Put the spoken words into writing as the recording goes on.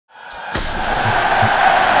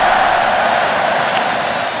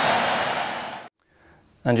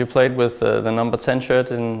And you played with the number 10 shirt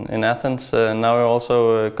in Athens. Now you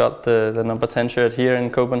also got the number 10 shirt here in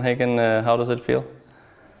Copenhagen. How does it feel?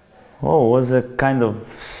 Oh, it was a kind of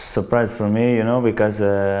surprise for me, you know, because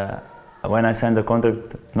when I signed the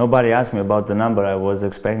contract, nobody asked me about the number. I was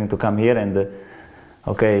expecting to come here and,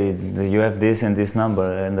 okay, you have this and this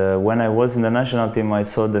number. And when I was in the national team, I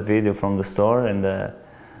saw the video from the store, and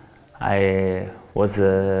I was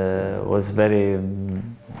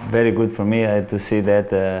very good for me to see that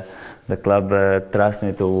the club trusts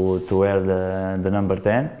me to wear the number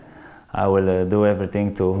 10. I will do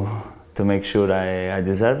everything to make sure I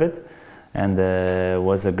deserve it. And it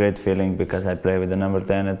was a great feeling because I play with the number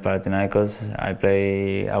 10 at Panathinaikos. I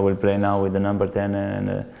will play now with the number 10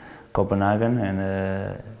 in Copenhagen, and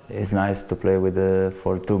it's nice to play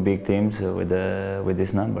for two big teams with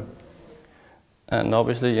this number. And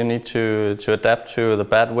obviously you need to adapt to the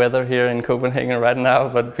bad weather here in Copenhagen right now,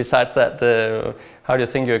 but besides that, how do you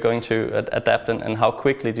think you're going to adapt, and how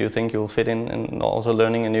quickly do you think you'll fit in, and also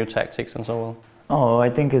learning a new tactics and so on? Oh, I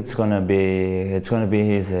think it's gonna be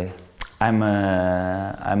easy. I'm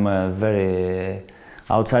a very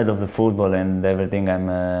outside of the football and everything. I'm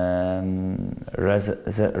a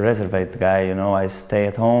reserved guy, you know. I stay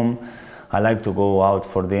at home. I like to go out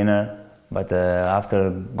for dinner, but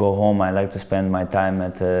after go home, I like to spend my time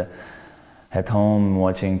at home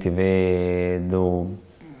watching TV, do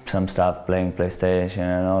some stuff, playing PlayStation.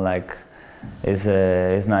 You know, like it's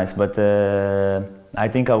nice. But I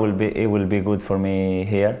think it will be good for me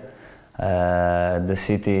here. The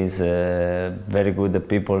city is very good. The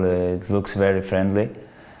people, it looks very friendly.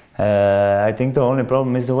 I think the only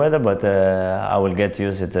problem is the weather, but I will get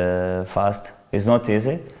used to it fast. It's not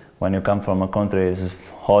easy when you come from a country it's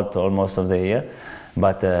hot almost of the year,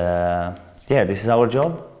 but yeah, this is our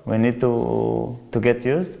job. We need to get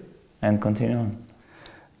used and continue on.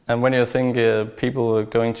 And when you think people are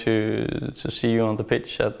going to see you on the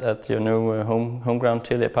pitch at your new home ground,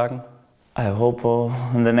 Telia Parken? I hope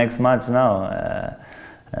in the next match now.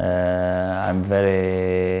 I'm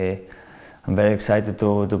very excited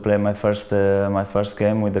to play my first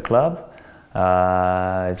game with the club.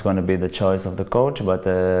 It's going to be the choice of the coach, but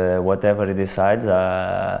whatever he decides,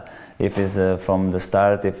 if it's from the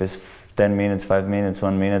start, if it's 10 minutes, 5 minutes,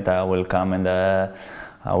 1 minute, I will come, and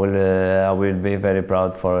I will be very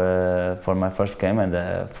proud for my first game,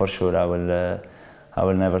 and for sure I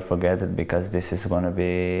will never forget it, because this is going to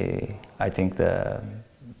be, I think, the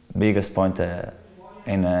biggest point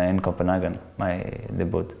in Copenhagen, my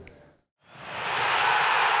debut.